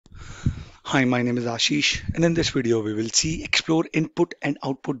Hi, my name is Ashish, and in this video we will see explore input and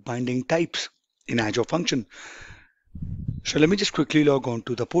output binding types in Azure Function. So let me just quickly log on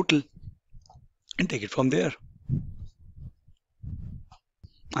to the portal and take it from there.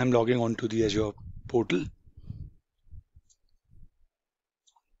 I'm logging on to the Azure portal,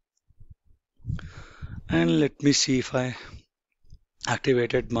 and let me see if I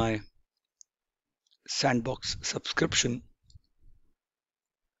activated my sandbox subscription.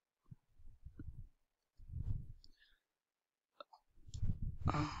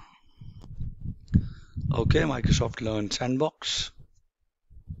 Okay, Microsoft Learn Sandbox.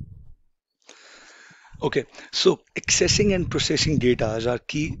 Okay, so accessing and processing data are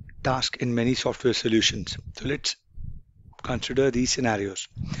key task in many software solutions. So let's consider these scenarios.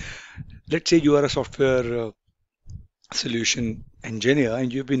 Let's say you are a software solution engineer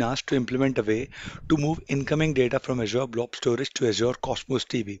and you've been asked to implement a way to move incoming data from Azure Blob Storage to Azure Cosmos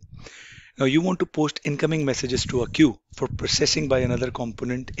DB. Now you want to post incoming messages to a queue for processing by another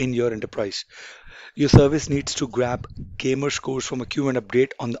component in your enterprise. Your service needs to grab gamer scores from a queue and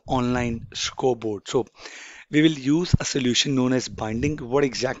update on the online scoreboard. So we will use a solution known as binding. What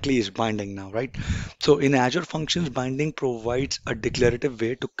exactly is binding now, right? So in Azure Functions, binding provides a declarative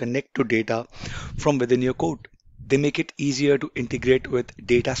way to connect to data from within your code. They make it easier to integrate with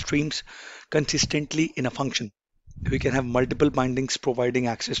data streams consistently in a function. We can have multiple bindings providing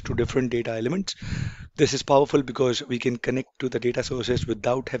access to different data elements. This is powerful because we can connect to the data sources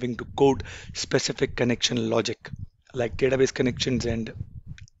without having to code specific connection logic like database connections and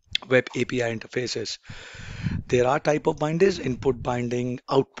web API interfaces. There are type of binders: input binding,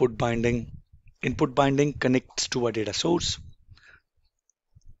 output binding. Input binding connects to a data source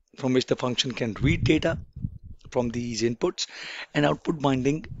from which the function can read data from these inputs, and output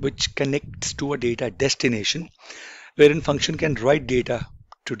binding which connects to a data destination wherein function can write data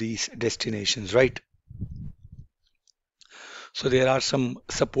to these destinations, right? So there are some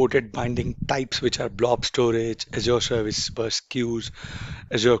supported binding types which are blob storage, Azure Service Bus queues,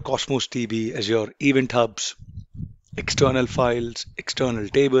 Azure Cosmos DB, Azure Event Hubs, external files, external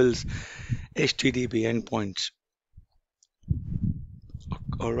tables, HTTP endpoints.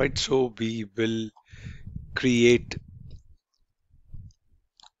 All right, so we will create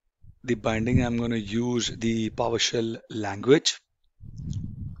the binding. I'm going to use the PowerShell language.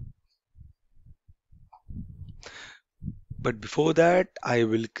 But before that, I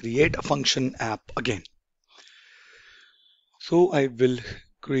will create a function app again. So I will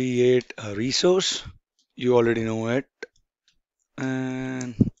create a resource. You already know it.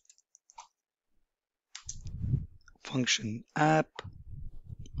 And function app,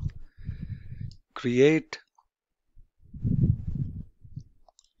 create.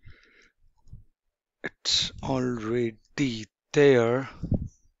 It's already there.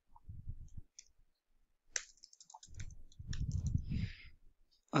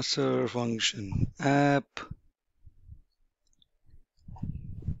 Azure function app.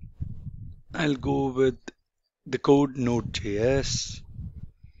 I'll go with the code Node.js.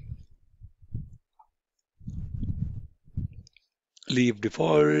 Leave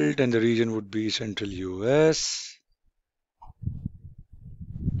default and the region would be Central US.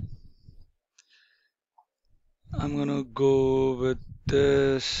 I'm gonna go with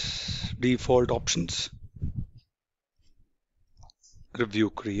this default options. Review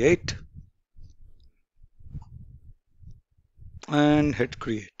create and hit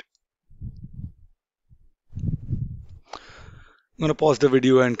create. I'm gonna pause the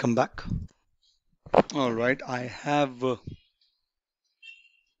video and come back. All right, I have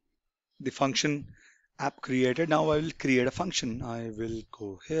the function app created. Now I will create a function. I will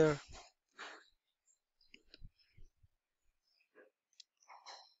go here.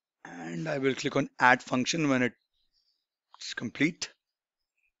 And I will click on add function when it's complete.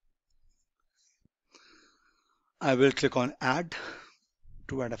 I will click on add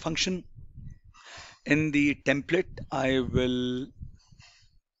to add a function. In the template, I will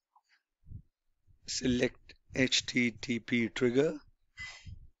select HTTP trigger,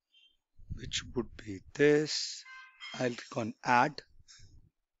 which would be this. I'll click on add.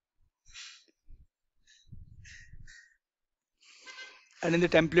 And in the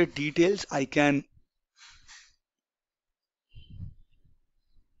template details, I can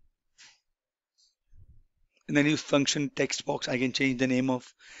in the new function text box, I can change the name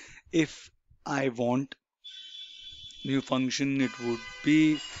of, if I want new function, it would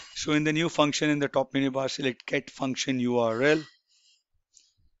be, so in the new function in the top menu bar, select get function URL.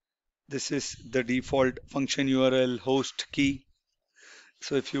 This is the default function URL host key.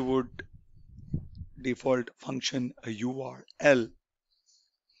 So if you would default function URL,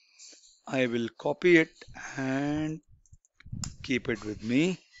 I will copy it and keep it with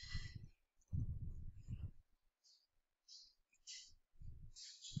me.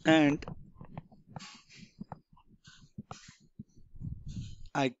 And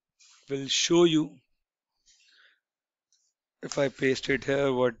I will show you if I paste it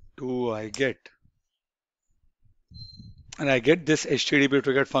here, what do I get? And I get this HTTP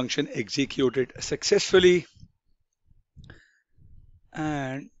triggered function executed successfully.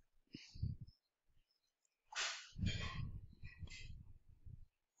 And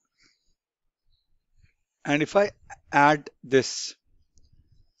if I add this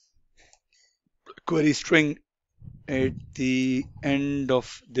query string at the end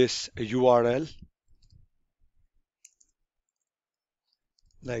of this URL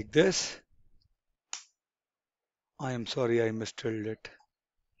like this, I am sorry, I misspelled it.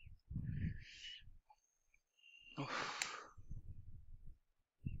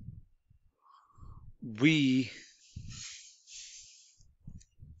 We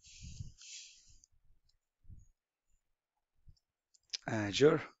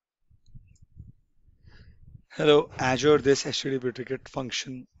Azure. Hello, Azure, this HTTP ticket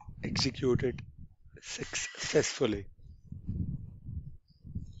function executed successfully.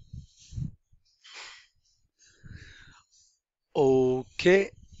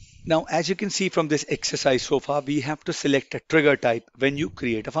 Okay, now as you can see from this exercise so far, we have to select a trigger type when you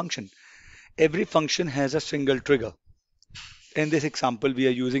create a function. Every function has a single trigger. In this example, we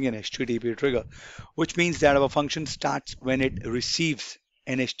are using an HTTP trigger, which means that our function starts when it receives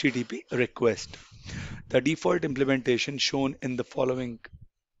an HTTP request. The default implementation shown in the following,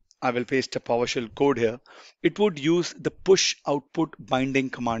 I will paste a PowerShell code here. It would use the push output binding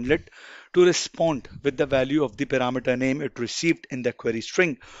commandlet to respond with the value of the parameter name it received in the query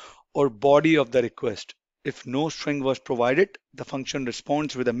string or body of the request. If no string was provided, the function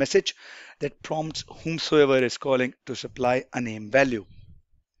responds with a message that prompts whomsoever is calling to supply a name value.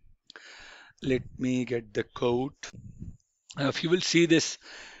 Let me get the code. If you will see this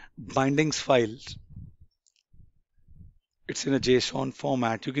bindings file, it's in a JSON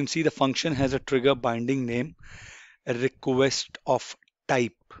format. You can see the function has a trigger binding name, a request of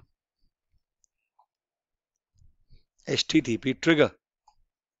type HTTP trigger.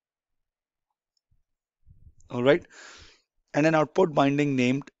 All right. And an output binding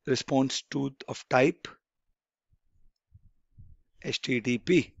named response to of type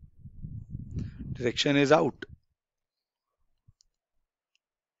HTTP. Direction is out.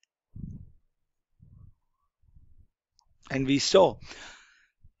 And we saw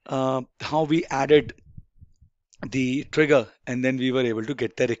how we added the trigger and then we were able to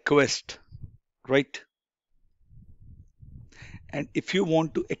get the request, right? And if you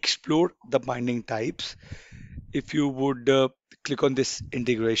want to explore the binding types, if you would click on this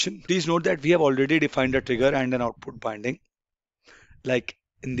integration, please note that we have already defined a trigger and an output binding. Like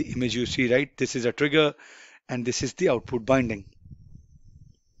in the image you see, right? This is a trigger and this is the output binding.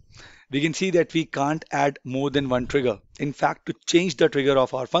 We can see that we can't add more than one trigger. In fact, to change the trigger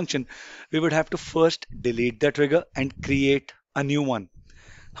of our function, we would have to first delete the trigger and create a new one.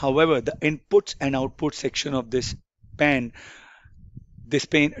 However, the inputs and outputs section of this pane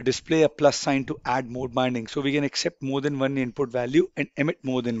display a plus sign to add more binding. So we can accept more than one input value and emit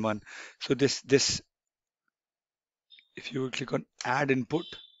more than one. So this if you click on add input,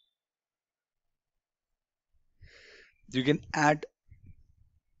 you can add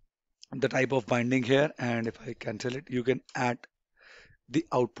the type of binding here, and if I cancel it, you can add the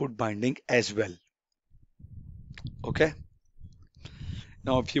output binding as well. Okay.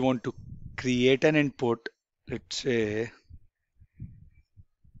 Now, if you want to create an input, let's say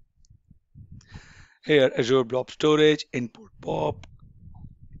here Azure Blob Storage, input pop,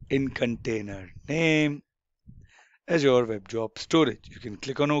 in container name, Azure Web Job Storage. You can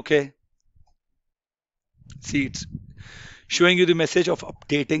click on OK. See, it's showing you the message of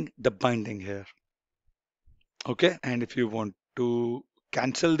updating the binding here. Okay. And if you want to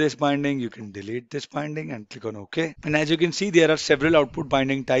cancel this binding, you can delete this binding and click on OK. And as you can see, there are several output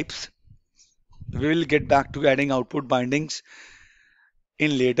binding types. We will get back to adding output bindings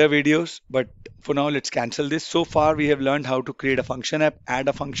in later videos, but for now let's cancel this. So far we have learned how to create a function app, add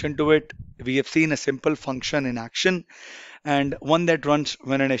a function to it. We have seen a simple function in action and one that runs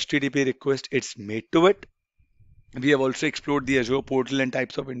when an HTTP request is made to it. We have also explored the Azure portal and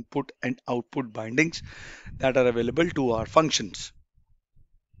types of input and output bindings that are available to our functions.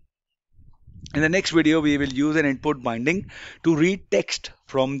 In the next video, we will use an input binding to read text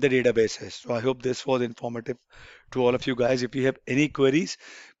from the databases. So I hope this was informative to all of you guys. If you have any queries,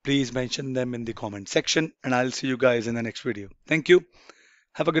 please mention them in the comment section and I'll see you guys in the next video. Thank you.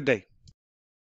 Have a good day.